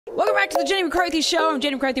Welcome back to the Jenny McCarthy Show. I'm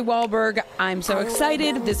Jenny McCarthy Wahlberg. I'm so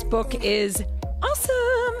excited. This book is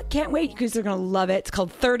awesome. Can't wait because they're going to love it. It's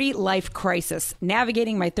called 30 Life Crisis,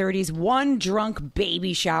 Navigating My 30s, One Drunk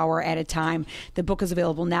Baby Shower at a Time. The book is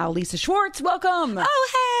available now. Lisa Schwartz, welcome.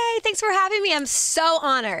 Oh, hey. Thanks for having me. I'm so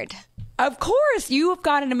honored. Of course. You have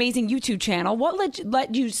got an amazing YouTube channel. What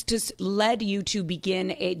led you to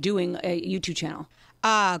begin doing a YouTube channel?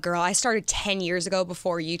 Girl, I started 10 years ago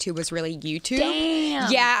before YouTube was really YouTube.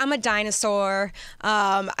 Damn. Yeah, I'm a dinosaur.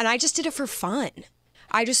 And I just did it for fun.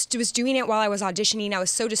 I just was doing it while I was auditioning. I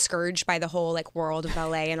was so discouraged by the whole world of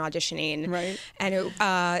ballet and auditioning. Right. And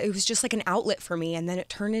it was just like an outlet for me. And then it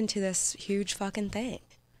turned into this huge fucking thing.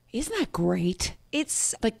 Isn't that great?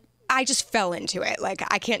 It's like, I just fell into it.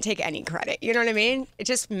 I can't take any credit. You know what I mean? It's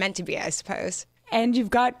just meant to be, I suppose. And you've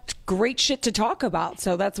got great shit to talk about,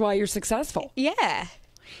 so that's why you're successful. Yeah.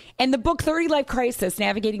 And the book 30 Life Crisis,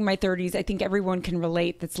 Navigating My 30s, I think everyone can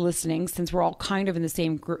relate that's listening since we're all kind of in the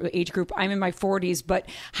same age group. I'm in my 40s, but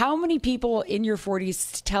how many people in your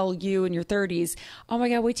 40s tell you in your 30s, oh my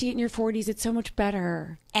God, wait till you get in your 40s, it's so much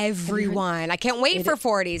better? Everyone. I can't wait for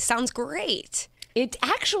 40s. Sounds great. It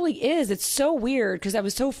actually is. It's so weird because I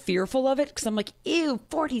was so fearful of it because I'm like, ew,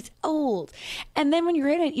 40's old. And then when you're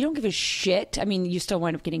in it, you don't give a shit. I mean, you still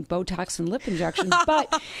wind up getting Botox and lip injections,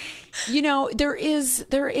 but there is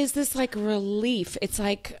this relief. It's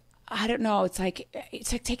like, I don't know. It's like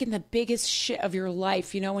taking the biggest shit of your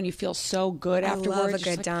life, when you feel so good afterwards. I love a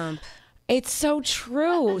good dump. It's so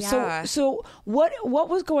true. Yeah. So what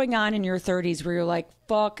was going on in your 30s where you're like,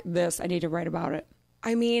 fuck this, I need to write about it?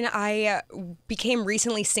 I mean, I became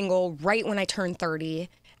recently single right when I turned 30.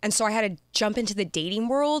 And so I had to jump into the dating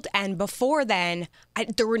world. And before then,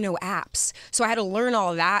 there were no apps. So I had to learn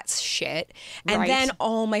all that shit. And then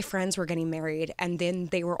all my friends were getting married. And then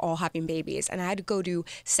they were all having babies. And I had to go to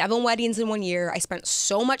 7 weddings in 1 year. I spent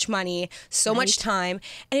so much money, so much time.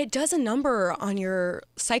 And it does a number on your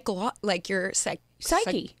psyche.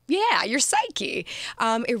 Yeah, your psyche.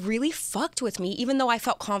 It really fucked with me, even though I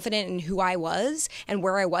felt confident in who I was and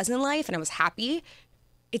where I was in life and I was happy.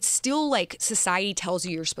 It's still like society tells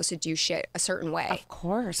you you're supposed to do shit a certain way. Of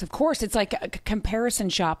course. It's like a comparison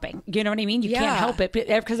shopping. You know what I mean? You can't help it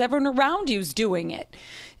because everyone around you is doing it.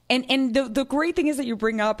 And the great thing is that you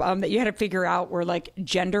bring up that you had to figure out were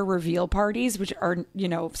gender reveal parties, which are,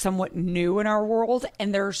 somewhat new in our world.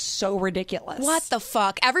 And they're so ridiculous. What the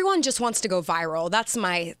fuck? Everyone just wants to go viral. That's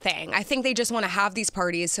my thing. I think they just want to have these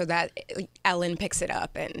parties so that Ellen picks it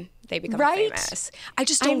up and they become famous. I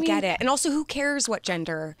just don't get it. And also, who cares what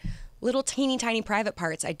gender? Little teeny tiny private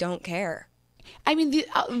parts. I don't care. I mean,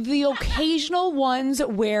 the occasional ones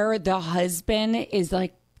where the husband is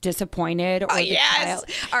disappointed or the child.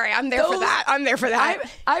 All right, I'm there for that.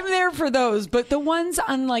 I'm there for those. But the ones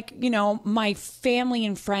on my family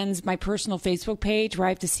and friends, my personal Facebook page where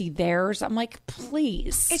I have to see theirs, I'm like,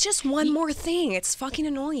 please. It's just one more thing. It's fucking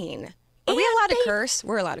annoying. Are we allowed to curse?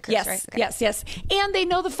 We're allowed to curse, right? Okay. Yes. And they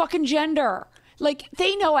know the fucking gender.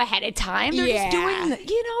 They know ahead of time. They're just doing,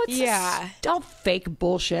 it's just all fake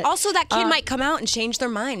bullshit. Also, that kid might come out and change their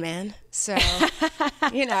mind, man. So,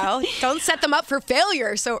 don't set them up for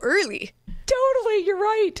failure so early. Totally, you're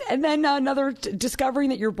right. And then another discovering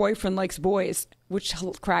that your boyfriend likes boys, which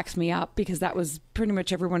cracks me up because that was pretty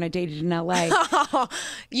much everyone I dated in L.A.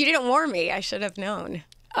 You didn't warn me. I should have known.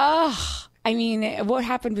 I mean, what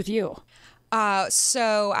happened with you?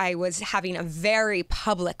 So I was having a very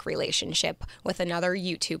public relationship with another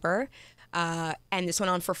YouTuber. And this went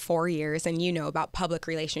on for 4 years. And about public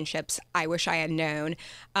relationships. I wish I had known.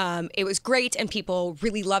 It was great and people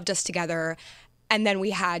really loved us together. And then we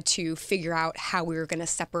had to figure out how we were going to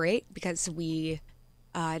separate because we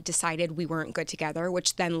decided we weren't good together,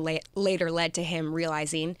 which then later led to him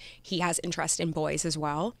realizing he has interest in boys as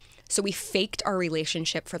well. So we faked our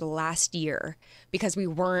relationship for the last year because we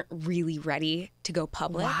weren't really ready to go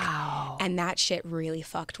public. Wow. And that shit really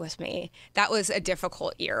fucked with me. That was a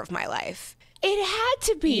difficult year of my life. It had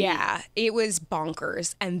to be. Yeah, it was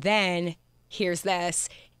bonkers. And then, here's this.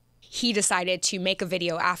 He decided to make a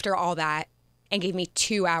video after all that and gave me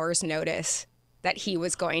 2 hours notice that he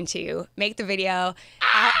was going to make the video,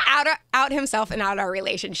 out himself and out our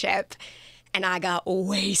relationship. And I got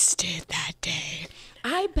wasted that day.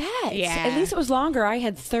 I bet. Yeah. At least it was longer. I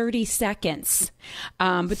had 30 seconds.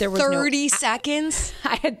 But there was 30 seconds?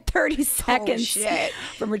 I had 30 seconds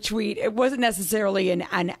from a tweet. It wasn't necessarily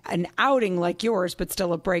an outing like yours, but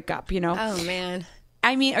still a breakup, Oh, man.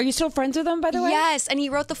 I mean, are you still friends with him, by the way? Yes, and he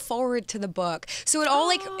wrote the foreword to the book. So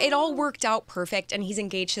it all worked out perfect, and he's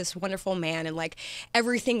engaged to this wonderful man, and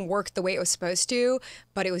everything worked the way it was supposed to,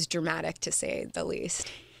 but it was dramatic to say the least.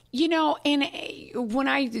 You know, and when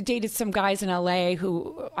I dated some guys in LA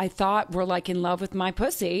who I thought were like in love with my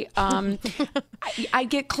pussy, I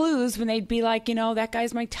get clues when they'd be like, you know, that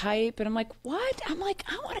guy's my type. And I'm like, what? I'm like,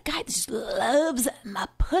 I want a guy that just loves my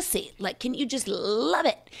pussy. Like, can you just love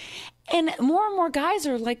it? And more guys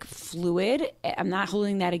are like fluid. I'm not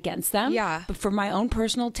holding that against them. Yeah. But for my own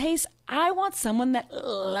personal taste, I want someone that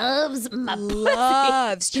loves my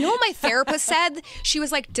pussy. You know what my therapist said? She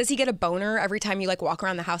was like, does he get a boner every time you like walk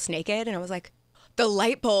around the house naked? And I was like, the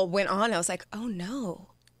light bulb went on. I was like, oh no.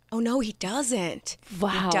 Oh no, he doesn't. Wow.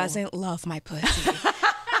 He doesn't love my pussy.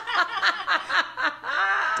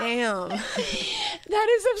 Damn. That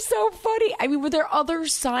is so funny. I mean, were there other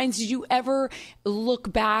signs? Did you ever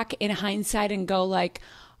look back in hindsight and go like,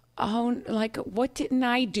 oh, like, what didn't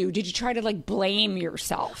I do? Did you try to like blame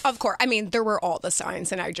yourself? Of course. I mean, there were all the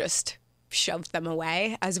signs and I just shoved them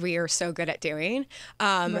away, as we are so good at doing.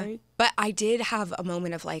 Right. But I did have a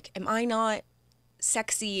moment of like, am I not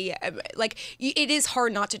sexy? Like, it is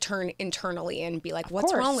hard not to turn internally and be like,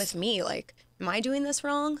 what's wrong with me? Like, am I doing this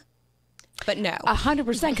wrong? But no.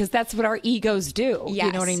 100%, because that's what our egos do. Yes.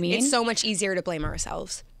 You know what I mean? It's so much easier to blame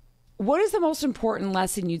ourselves. What is the most important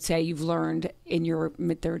lesson you'd say you've learned in your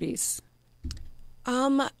mid-30s?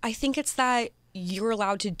 I think it's that you're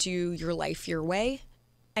allowed to do your life your way,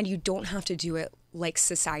 and you don't have to do it like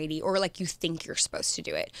society or like you think you're supposed to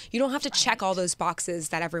do it. You don't have to check all those boxes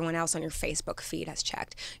that everyone else on your Facebook feed has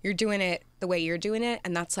checked. You're doing it the way you're doing it,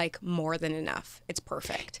 and that's like more than enough. It's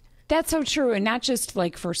perfect. That's so true. And not just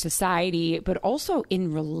like for society, but also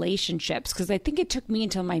in relationships. Because I think it took me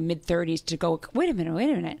until my mid-30s to go, wait a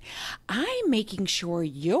minute. I'm making sure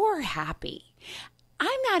you're happy.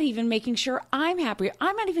 I'm not even making sure I'm happy.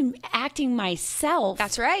 I'm not even acting myself.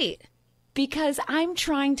 That's right. Because I'm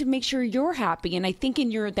trying to make sure you're happy. And I think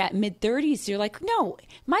in that mid-30s, you're like, no,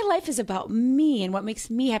 my life is about me and what makes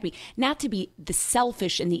me happy. Not to be the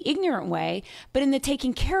selfish and the ignorant way, but in the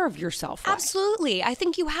taking care of yourself way. Absolutely. I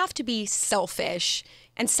think you have to be selfish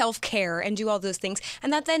and self-care and do all those things.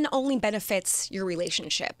 And that then only benefits your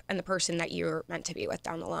relationship and the person that you're meant to be with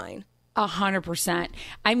down the line. 100%.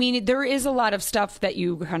 I mean, there is a lot of stuff that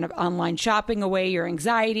you kind of online shopping away your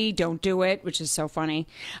anxiety. Don't do it, which is so funny.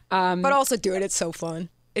 But also do it. It's so fun.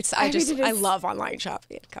 I love online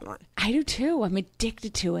shopping. Come on. I do too. I'm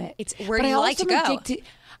addicted to it. It's where do you like to go?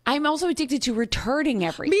 I'm also addicted to returning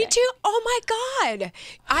everything. Me too. Oh my God.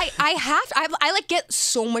 I like get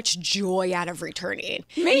so much joy out of returning.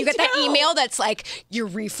 Me you get too. that email that's like, your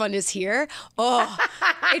refund is here. Oh,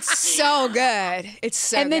 it's so good. It's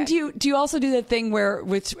so good. And then do you also do the thing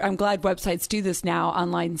which I'm glad websites do this now,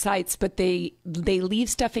 online sites, but they leave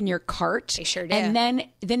stuff in your cart. They sure do. And then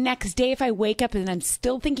the next day, if I wake up and I'm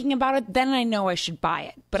still thinking about it, then I know I should buy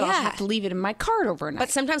it. But I'll have to leave it in my cart overnight. But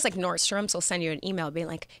sometimes like Nordstrom's will send you an email being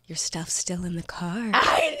like, your stuff's still in the cart.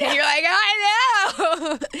 I know. And you're like, I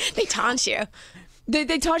know. They taunt you. They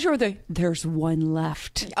taunt you with there's one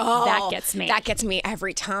left. Oh, that gets me. That gets me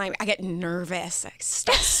every time. I get nervous. I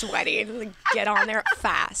start sweating. Get on there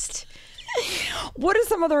fast. What is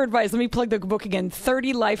some other advice? Let me plug the book again.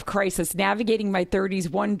 30 Life Crisis, Navigating My 30s,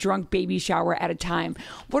 One Drunk Baby Shower at a Time.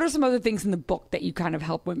 What are some other things in the book that you kind of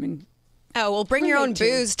help women? Oh, well, bring your own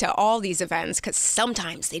booze to all these events because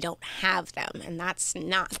sometimes they don't have them, and that's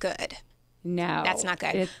not good. No. That's not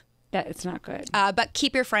good. It's not good. But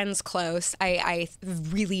keep your friends close. I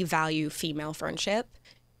really value female friendship,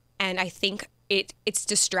 and I think it's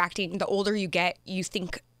distracting. The older you get, you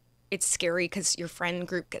think it's scary because your friend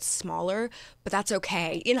group gets smaller, but that's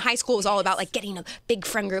okay. In high school, it was all about like getting a big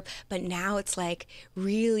friend group, but now it's like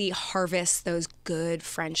really harvest those good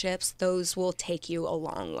friendships. Those will take you a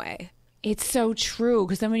long way. It's so true,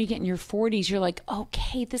 because then when you get in your 40s, you're like,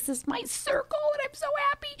 okay, this is my circle, and I'm so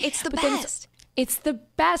happy. It's the best. It's the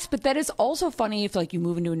best, but that is also funny if like you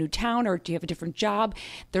move into a new town or do you have a different job.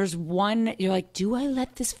 There's one, you're like, do I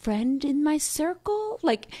let this friend in my circle?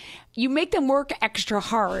 Like, you make them work extra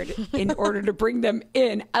hard in order to bring them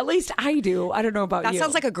in. At least I do. I don't know about you. That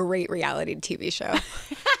sounds like a great reality TV show.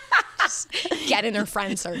 Just get in her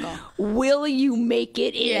friend circle. Will you make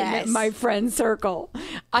it in my friend circle?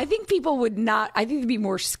 I think people would not. I think they'd be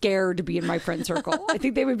more scared to be in my friend circle. I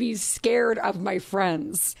think they would be scared of my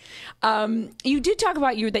friends. You did talk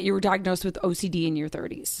about that you were diagnosed with OCD in your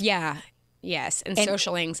 30s. Yeah. Yes. And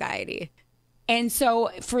social anxiety. And so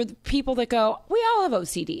for the people that go, we all have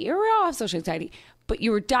OCD or we all have social anxiety, but you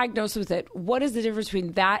were diagnosed with it. What is the difference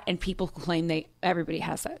between that and people who claim everybody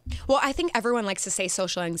has it? Well, I think everyone likes to say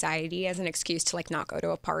social anxiety as an excuse to like not go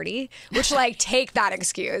to a party, which like take that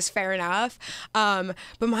excuse, fair enough. But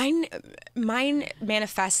mine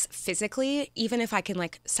manifests physically, even if I can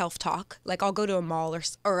like self-talk. Like I'll go to a mall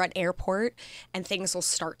or an airport and things will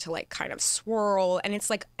start to like kind of swirl, and it's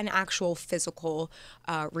like an actual physical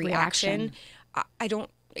reaction. I don't,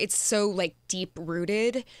 it's so like deep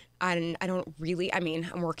rooted, and I don't really, I mean,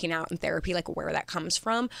 I'm working out in therapy, like where that comes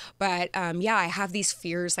from. But yeah, I have these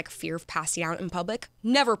fears, like fear of passing out in public.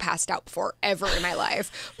 Never passed out before, ever in my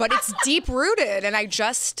life. But it's deep rooted, and I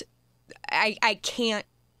can't,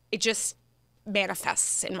 it just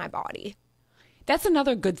manifests in my body. That's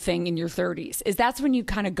another good thing in your 30s, is that's when you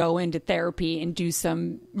kind of go into therapy and do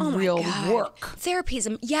some real work. Therapy is,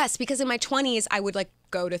 yes, because in my 20s, I would like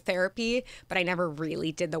go to therapy, but I never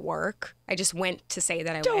really did the work. I just went to say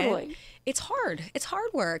that I went. It's hard. It's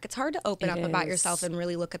hard work. It's hard to open up about yourself and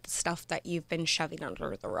really look at the stuff that you've been shoving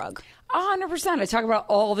under the rug. 100%. I talk about it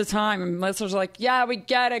all the time. And listeners are like, yeah, we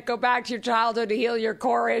get it. Go back to your childhood to heal your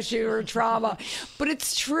core issue or trauma. But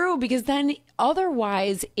it's true, because then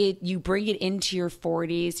otherwise you bring it into your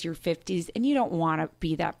 40s, your 50s, and you don't want to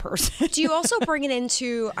be that person. Do you also bring it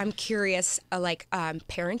into, I'm curious,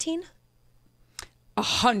 parenting?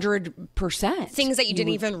 100%. Things that you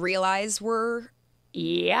didn't even realize were...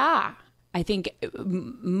 Yeah. I think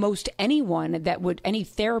most anyone any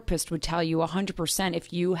therapist would tell you 100%,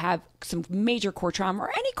 if you have some major core trauma or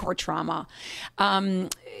any core trauma,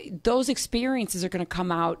 those experiences are going to come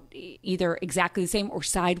out either exactly the same or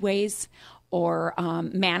sideways, or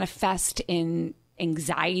manifest in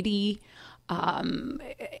anxiety.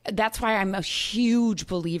 That's why I'm a huge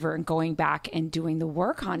believer in going back and doing the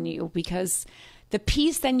work on you, because the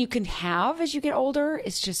peace then you can have as you get older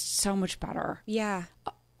is just so much better. Yeah.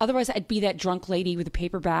 Otherwise, I'd be that drunk lady with a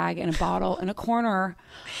paper bag and a bottle in a corner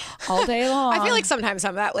all day long. I feel like sometimes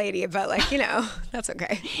I'm that lady, but that's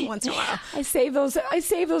okay. Once in a while. I save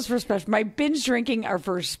those for special. My binge drinking are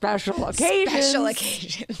for special occasions. Special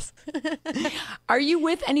occasions. Are you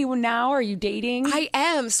with anyone now? Are you dating? I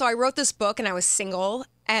am. So I wrote this book and I was single,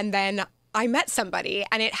 and then I met somebody,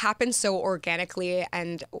 and it happened so organically,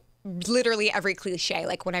 and literally every cliche,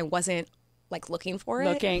 like when I wasn't like looking for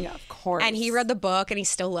it. Of course. And he read the book and he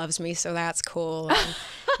still loves me, so that's cool. And,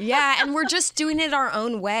 yeah, and we're just doing it our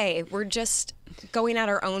own way. We're just going at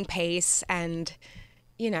our own pace and,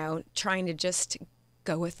 trying to just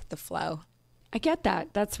go with the flow. I get that.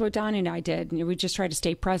 That's what Donnie and I did. We just try to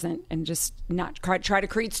stay present and just not try to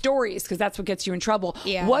create stories, because that's what gets you in trouble.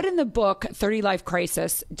 Yeah. What in the book 30 Life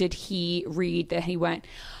Crisis did he read that he went,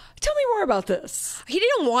 tell me more about this? He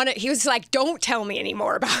didn't want it. He was like, don't tell me any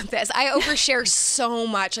more about this. I overshare so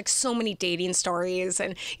much, like so many dating stories.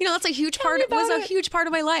 And, that's a huge part of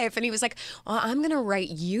my life. And he was like, well, I'm going to write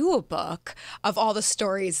you a book of all the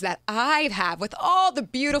stories that I have with all the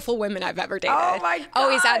beautiful women I've ever dated. Oh, my God.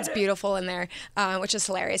 Always adds beautiful in there, which is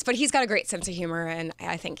hilarious. But he's got a great sense of humor, and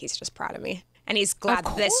I think he's just proud of me. And he's glad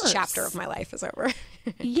this chapter of my life is over.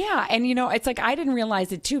 Yeah. And, it's like, I didn't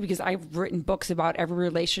realize it too, because I've written books about every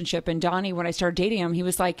relationship. And Donnie, when I started dating him, he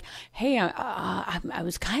was like, hey, I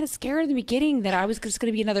was kind of scared in the beginning that I was just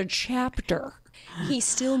going to be another chapter. He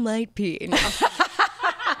still might be. No.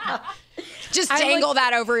 Just dangle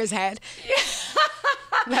that over his head.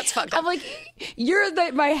 That's fucked up. I'm like,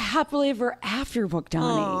 you're my happily ever after book,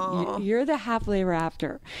 Donnie. You're the happily ever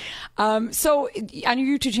after. So on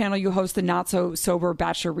your YouTube channel, you host the Not So Sober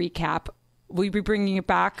Bachelor Recap. Will you be bringing it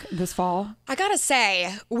back this fall? I gotta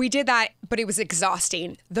say, we did that, but it was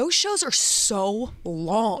exhausting. Those shows are so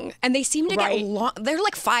long, and they seem to get long. They're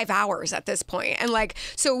like 5 hours at this point. And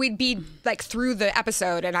so we'd be like through the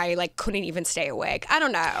episode, and I couldn't even stay awake. I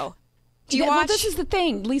don't know. Do you watch? Well, this is the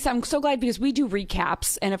thing, Lisa. I'm so glad, because we do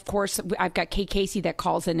recaps, and of course, I've got Kay Casey that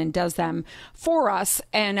calls in and does them for us,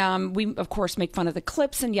 and we of course make fun of the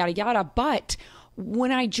clips and yada yada. But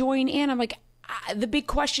when I join in, I'm like, the big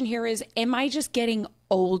question here is: am I just getting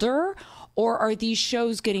older, or are these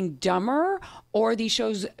shows getting dumber, or are these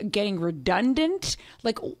shows getting redundant?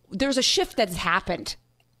 Like, there's a shift that's happened.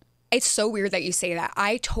 It's so weird that you say that.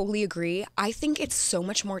 I totally agree. I think it's so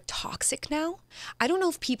much more toxic now. I don't know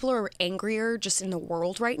if people are angrier just in the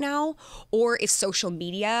world right now, or if social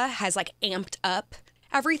media has amped up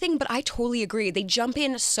everything, but I totally agree. They jump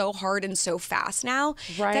in so hard and so fast now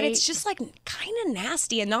that it's just kind of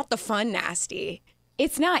nasty, and not the fun nasty.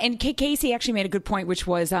 It's not. And Kay Casey actually made a good point, which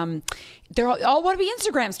was they all want to be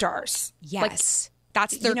Instagram stars. Yes.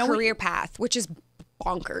 That's their career path, which is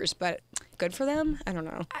bonkers, but good for them. I don't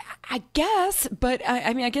know. I guess, but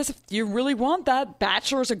I mean, I guess if you really want that,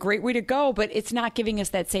 Bachelor is a great way to go, but it's not giving us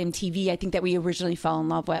that same TV, I think, that we originally fell in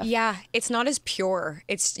love with. Yeah, it's not as pure.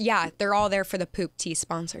 They're all there for the poop tea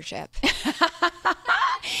sponsorship.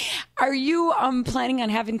 Are you planning on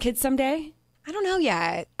having kids someday? I don't know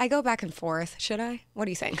yet. I go back and forth. Should I? What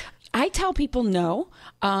do you think? I tell people no.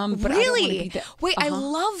 But really? Wait, Uh-huh. I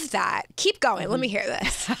love that. Keep going. Let me hear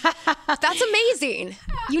this. That's amazing.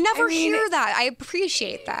 You never hear that. I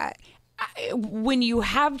appreciate that. When you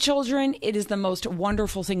have children, it is the most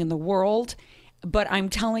wonderful thing in the world. But I'm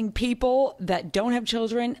telling people that don't have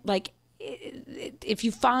children, like, if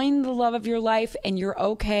you find the love of your life and you're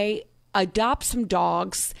okay, adopt some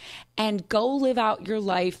dogs and go live out your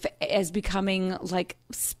life as becoming like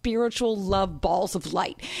spiritual love balls of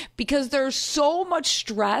light, because there's so much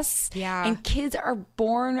stress. Yeah. And kids are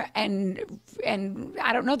born and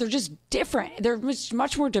I don't know, they're just different. They're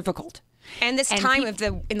much more difficult. And this time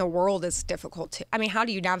in the world is difficult too. I mean, how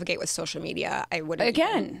do you navigate with social media? I wouldn't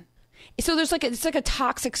again. So it's like a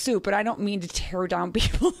toxic soup, but I don't mean to tear down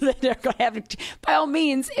people that are going to have it. By all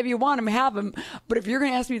means, if you want them, have them. But if you're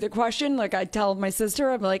going to ask me the question, like I tell my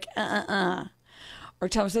sister, I'm like, or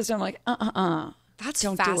tell my sister, I'm like, That's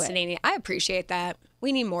don't fascinating. I appreciate that.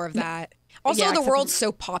 We need more of that. Also, Yeah, the world's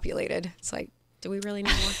so populated. It's like, do we really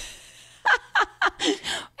need more?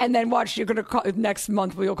 And then watch, you're going to call next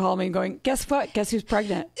month. You'll call me and going, guess what? Guess who's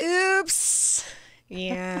pregnant? Oops.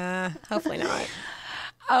 Yeah. Hopefully not.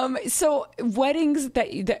 So weddings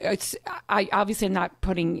I obviously am not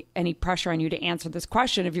putting any pressure on you to answer this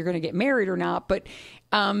question if you're going to get married or not, but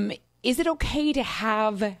is it okay to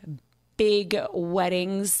have big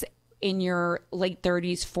weddings in your late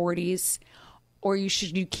 30s, 40s, or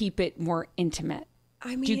should you keep it more intimate?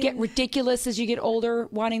 I mean, do you get ridiculous as you get older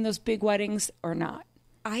wanting those big weddings or not?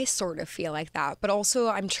 I sort of feel like that, but also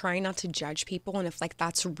I'm trying not to judge people. And if like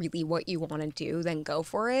that's really what you want to do, then go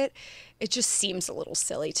for it. It just seems a little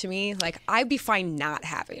silly to me. Like I'd be fine not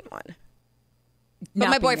having one. But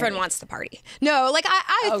my boyfriend wants the party. No, like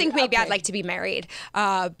I think maybe I'd like to be married,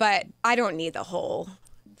 but I don't need the whole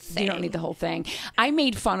thing. You don't need the whole thing. I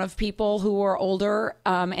made fun of people who were older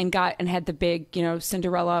and had the big,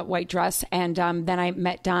 Cinderella white dress. And then I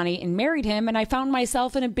met Donnie and married him. And I found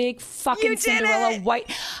myself in a big fucking Cinderella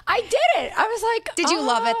white. I did it. I was like, did you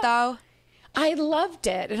love it though? I loved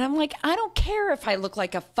it. And I'm like, I don't care if I look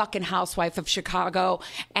like a fucking housewife of Chicago.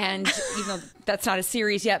 And, that's not a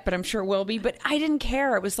series yet, but I'm sure it will be. But I didn't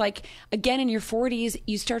care. It was like, again, in your 40s,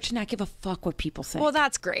 you start to not give a fuck what people think. Well,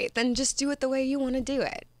 that's great. Then just do it the way you want to do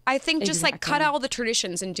it. I think just like cut out all the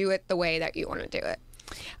traditions and do it the way that you want to do it.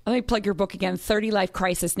 Let me plug your book again, 30 Life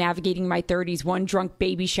Crisis, Navigating My 30s, One Drunk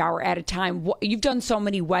Baby Shower at a Time. You've done so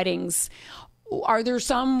many weddings. Are there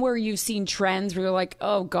some where you've seen trends where you're like,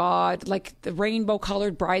 oh God, like the rainbow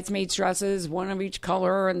colored bridesmaids dresses, one of each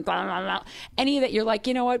color and blah, blah, blah. Any that you're like,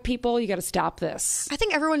 you know what, people, you got to stop this. I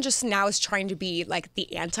think everyone just now is trying to be like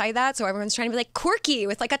the anti that. So everyone's trying to be like quirky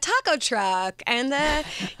with like a taco truck and the,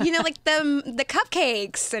 like the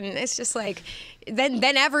cupcakes. And it's just like, then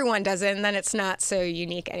everyone does it and then it's not so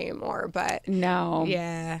unique anymore. But no.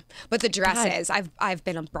 Yeah. But the dresses, I've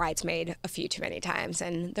been a bridesmaid a few too many times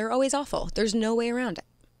and they're always awful. There's no way around it.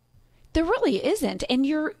 There really isn't. And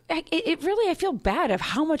it really, I feel bad of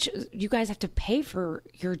how much you guys have to pay for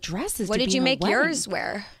your dresses. What did you make yours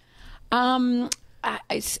wear?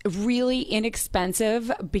 It's really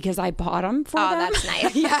inexpensive because I bought them for them. Oh, that's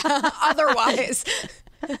nice. Yeah. Otherwise,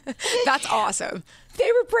 that's awesome. They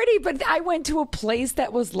were pretty, but I went to a place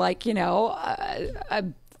that was like, a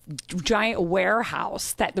giant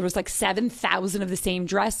warehouse that there was like 7,000 of the same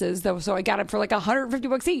dresses. So I got it for like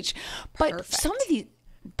 $150 each. But Perfect.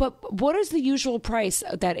 But what is the usual price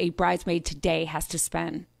that a bridesmaid today has to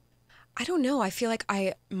spend? I don't know. I feel like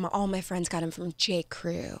all my friends got them from J.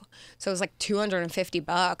 Crew. So it was like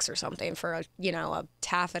 $250 or something for a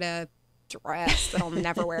taffeta dress that I'll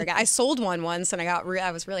never wear again. I sold one once and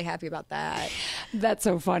I was really happy about that. That's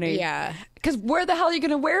so funny. Yeah. Because where the hell are you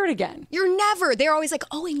going to wear it again? You're never. They're always like,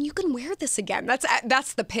 oh, and you can wear this again.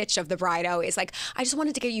 That's the pitch of the bride always. Like, I just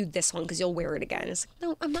wanted to get you this one because you'll wear it again. It's like,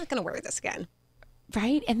 no, I'm not going to wear this again.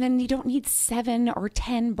 Right? And then you don't need 7 or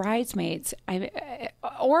 10 bridesmaids.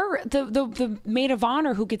 Or the maid of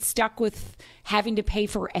honor who gets stuck with having to pay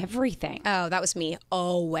for everything. Oh, that was me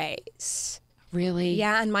always. Really?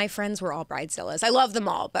 Yeah, and my friends were all bridezillas. I love them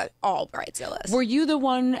all, but all bridezillas. Were you the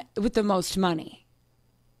one with the most money?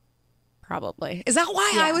 Probably. Is that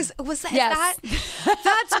why I was that? Yes.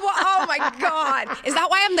 That's what, oh my God. Is that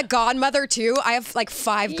why I'm the godmother too? I have like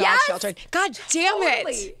 5 godchildren. God damn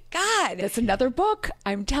it. God. That's another book.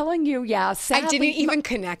 I'm telling you. Yeah. Sadly, I didn't even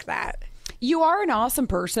connect that. You are an awesome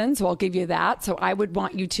person, so I'll give you that. So I would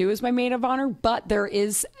want you too as my maid of honor. But there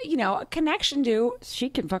is, a connection to she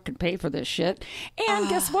can fucking pay for this shit. And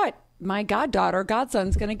guess what? My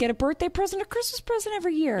godson's going to get a birthday present, a Christmas present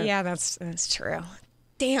every year. Yeah, that's true.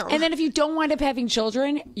 Damn. And then if you don't wind up having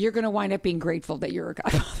children, you're going to wind up being grateful that you're a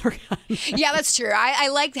godmother. Yeah, that's true. I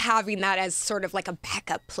liked having that as sort of like a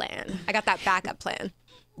backup plan. I got that backup plan.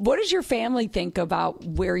 What does your family think about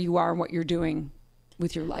where you are and what you're doing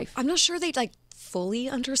with your life? I'm not sure they fully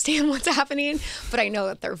understand what's happening, but I know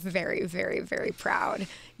that they're very, very, very proud.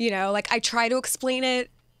 I try to explain it,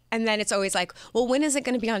 and then it's always like, well, when is it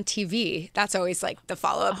going to be on TV? That's always the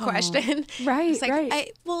follow-up question. Right, it's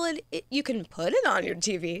right. You can put it on your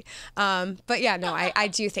TV. But yeah, no, I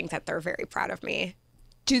do think that they're very proud of me.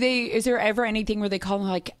 Is there ever anything where they call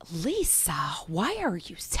them Lisa, why are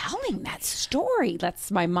you telling that story? That's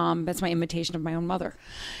my mom. That's my imitation of my own mother.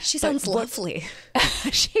 She sounds lovely.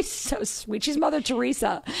 She's so sweet. She's Mother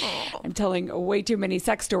Teresa. Aww. I'm telling way too many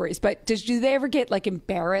sex stories. But do they ever get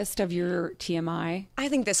embarrassed of your TMI? I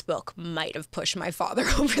think this book might have pushed my father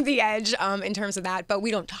over the edge in terms of that, but we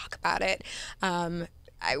don't talk about it.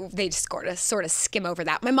 They just sort of skim over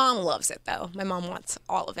that. My mom loves it, though. My mom wants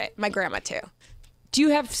all of it. My grandma, too. Do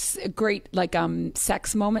you have great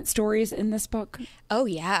sex moment stories in this book? Oh,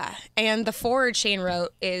 yeah. And the foreword Shane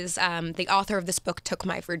wrote is the author of this book took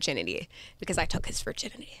my virginity because I took his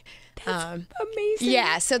virginity. That's amazing.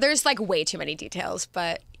 Yeah. So there's way too many details,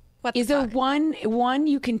 but is there one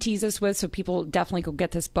you can tease us with so people definitely go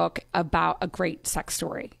get this book about a great sex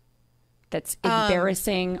story that's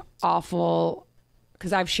embarrassing, awful?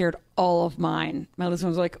 Because I've shared all of mine. My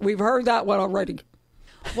listeners are we've heard that one already.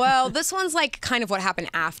 Well, this one's kind of what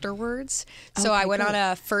happened afterwards. So I went on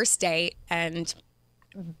a first date and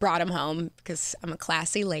brought him home because I'm a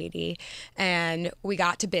classy lady. And we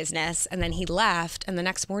got to business and then he left. And the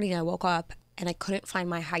next morning I woke up and I couldn't find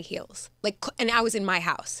my high heels. And I was in my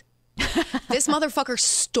house. This motherfucker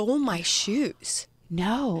stole my shoes.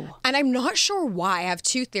 No. And I'm not sure why. I have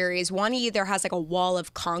two theories. One, he either has a wall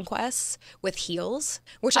of conquests with heels,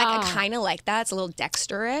 which I kind of like that. It's a little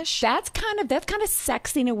Dexter-ish. That's kind of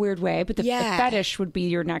sexy in a weird way, but the fetish would be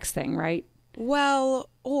your next thing, right? Well,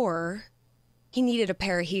 or he needed a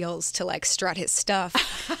pair of heels to strut his stuff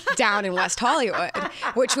down in West Hollywood,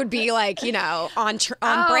 which would be on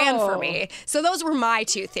brand for me. So those were my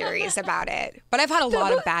two theories about it. But I've had a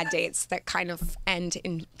lot of bad dates that kind of end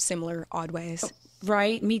in similar odd ways.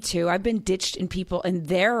 Right, me too. I've been ditched in people in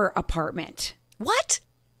their apartment. What?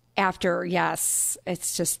 Yes,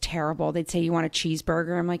 it's just terrible. They'd say, you want a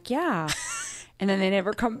cheeseburger? I'm like, yeah. And then they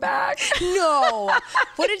never come back. No.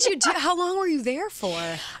 What did you do? How long were you there for?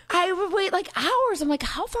 I would wait hours. I'm like,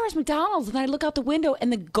 how far is McDonald's? And I look out the window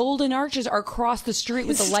and the Golden Arches are across the street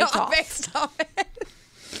with the lights off. Stop it.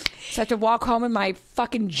 So I have to walk home in my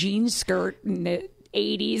fucking jean skirt in the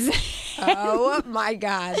 80s. Oh my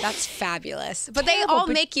God. That's fabulous. But they all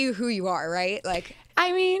make you who you are, right?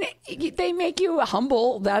 I mean, they make you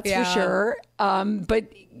humble, that's for sure.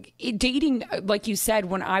 But dating, like you said,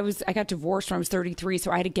 I got divorced when I was 33,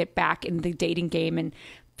 so I had to get back in the dating game and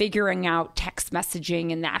figuring out text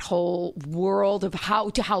messaging and that whole world of how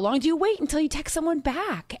long do you wait until you text someone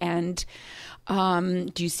back? And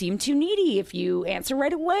do you seem too needy if you answer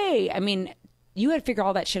right away? I mean, you had to figure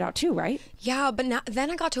all that shit out too, right? Yeah, but then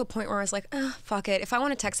I got to a point where I was like, fuck it. If I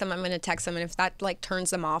want to text them, I'm going to text them. And if that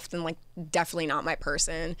turns them off, then definitely not my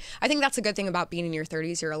person. I think that's a good thing about being in your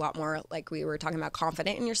 30s. You're a lot more, we were talking about,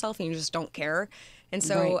 confident in yourself and you just don't care. And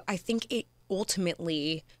so right. I think it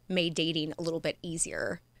ultimately made dating a little bit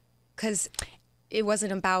easier because it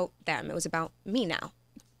wasn't about them. It was about me now.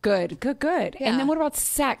 Good. Yeah. And then what about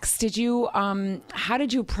sex? How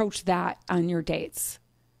did you approach that on your dates?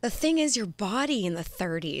 The thing is, your body in the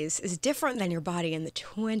 30s is different than your body in the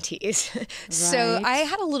 20s. Right. So I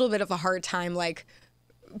had a little bit of a hard time,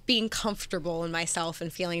 being comfortable in myself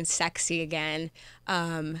and feeling sexy again.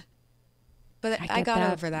 But I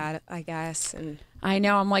got over that, I guess. And I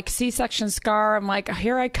know. I'm C-section scar. I'm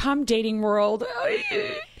here I come, dating world.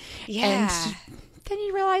 Yeah. And then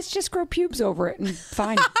you realize just grow pubes over it and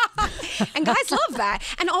fine. And guys love that.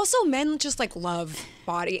 And also men just love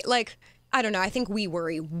body. I don't know. I think we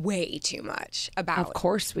worry way too much about. Of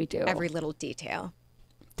course we do. Every little detail.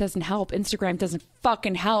 Doesn't help. Instagram doesn't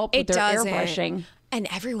fucking help with their airbrushing. And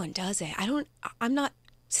everyone does it. I'm not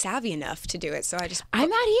savvy enough to do it. So I'm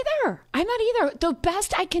not either. The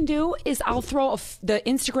best I can do is I'll throw the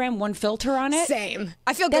Instagram one filter on it. Same.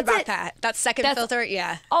 I feel good about that. That second filter,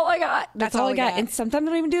 yeah. All I got. That's all I got. got. And sometimes I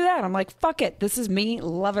don't even do that. I'm like, fuck it. This is me.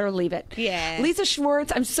 Love it or leave it. Yeah. Lisa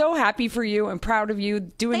Schwartz, I'm so happy for you. I'm proud of you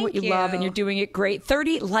doing what you love, and you're doing it great.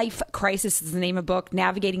 30 Life Crisis is the name of the book.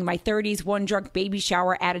 Navigating My 30s, one drunk baby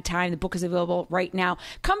shower at a time. The book is available right now.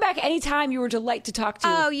 Come back anytime. You were a delight to talk to.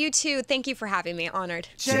 Oh, you too. Thank you for having me. Honored.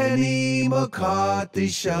 Jenny McCarthy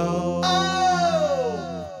Show. Oh!